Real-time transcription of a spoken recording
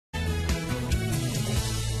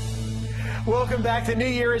Welcome back. The new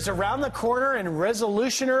year is around the corner, and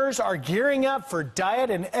resolutioners are gearing up for diet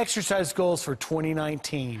and exercise goals for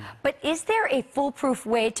 2019. But is there a foolproof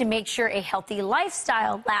way to make sure a healthy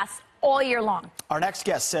lifestyle lasts all year long? Our next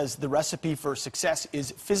guest says the recipe for success is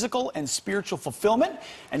physical and spiritual fulfillment,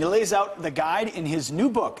 and he lays out the guide in his new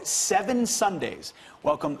book, 7 Sundays.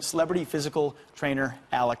 Welcome, celebrity physical trainer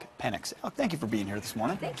Alec Penix. Alec, thank you for being here this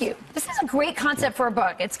morning. Thank you. This is a great concept for a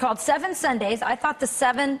book. It's called 7 Sundays. I thought the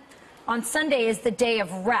 7 on Sunday is the day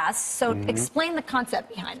of rest. So explain the concept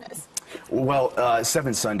behind this. Well,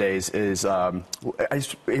 7 Sundays is,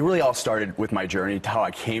 it really all started with my journey to how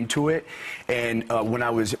I came to it. And when I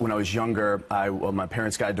was younger, my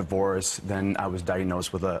parents got a divorce. Then I was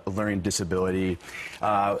diagnosed with a learning disability.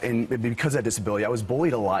 And because of that disability, I was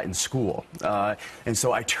bullied a lot in school. And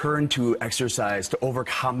so I turned to exercise to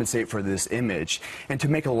overcompensate for this image. And to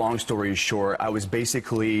make a long story short, I was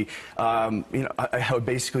basically, I was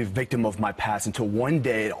basically a victim of my past until one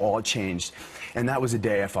day it all changed. And that was the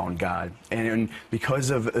day I found God. And because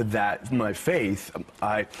of that, my faith,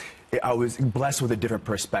 I was blessed with a different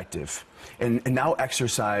perspective. And now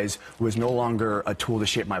exercise was no longer a tool to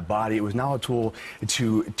shape my body. It was now a tool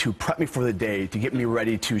to prep me for the day, to get me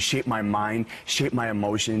ready to shape my mind, shape my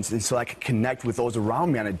emotions, and so I could connect with those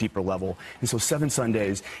around me on a deeper level. And so 7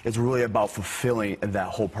 Sundays is really about fulfilling that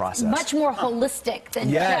whole process. Much more holistic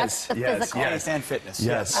than just the physical. Yes, and fitness.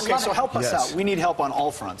 Yes. Okay, so help us out. We need help on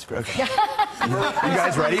all fronts, Griff. Okay. You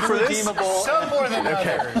guys ready for this? Some more than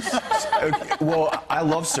others. Okay. Well, I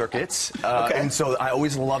love circuits, and so I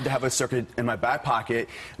always love to have a circuit in my back pocket.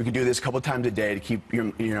 We can do this a couple times a day to keep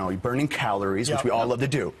you're burning calories, which we all love to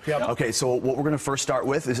do. Okay, so what we're going to first start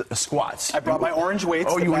with is squats. I brought my orange weights.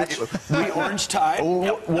 Oh, you want the orange tie?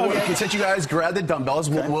 Okay, since you guys grab the dumbbells,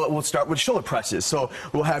 we'll start with shoulder presses. So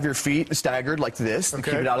we'll have your feet staggered like this to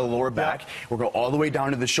keep it out of the lower back. We'll go all the way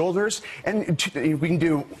down to the shoulders, and we can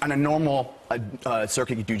do on a normal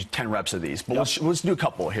circuit, you do 10 reps of these, but let's do a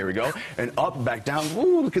couple. Here we go, and up, back down.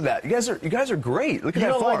 Ooh, look at that! You guys are great. Look at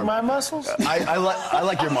that form. You don't like my muscles? I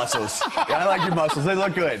like your muscles. Yeah, I like your muscles. They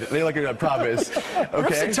look good. They look good. I promise.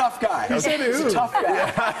 Okay. He's a tough guy. He's a tough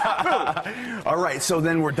guy. All right. So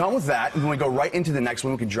then we're done with that, and we go right into the next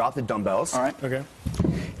one. We can drop the dumbbells. All right. Okay.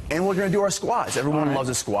 And we're going to do our squats. Everyone loves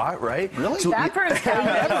a squat, right? Really? So That part's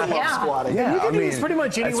Everyone loves squatting. Yeah, you can do this pretty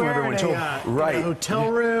much anywhere in a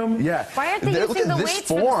hotel room. Yeah. Why aren't they using the weights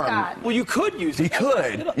for the squat? Well, you could use it.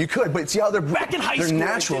 You could, but see how they're back in high school. They're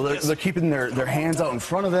natural. They're keeping their hands out in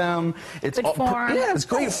front of them. It's good form. Yeah, it's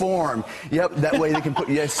great form. Yep, that way they can put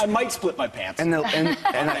I might split my pants. And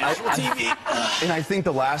I think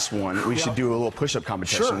the last one we should do a little push-up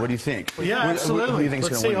competition. Sure. What do you think? Yeah, absolutely. Who do you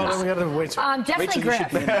think's Let's going to see. win? Hold on, we got to wait. Definitely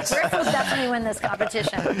Griff. Griff will definitely win this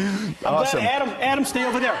competition. Awesome. Adam, stay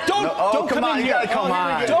over there. Don't come come in on, here. you gotta come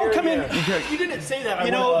on. Don't come in. You didn't say that.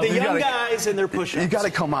 You know, the young guys and their push-ups. You got to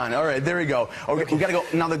come on. All right, there we go. Okay, you got to go.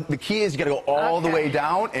 Now the key is you got to go all the way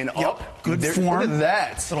down and up. Good form. Look at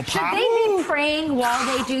that. Should they be praying while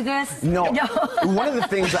they do this? No. One of the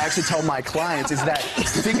things I actually tell my clients is that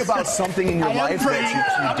think about something in your life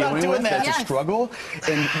that you're dealing with that's a struggle,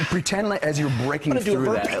 and pretend like as you're breaking through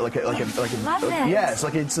that, like yes,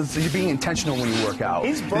 like it's you're being intentional when you work out.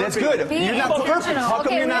 That's good. You're not perfect. How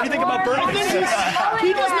come you're not? You think about burping?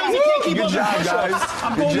 He does not. He can't keep up. Good job, guys.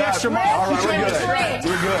 I'm going the extra mile. All right, we're good.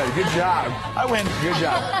 We're good. Good job. I win. Good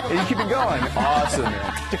job. And you keep it going. Awesome,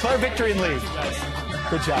 man. Declare victory and leave.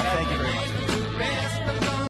 Good job. Thank you very much.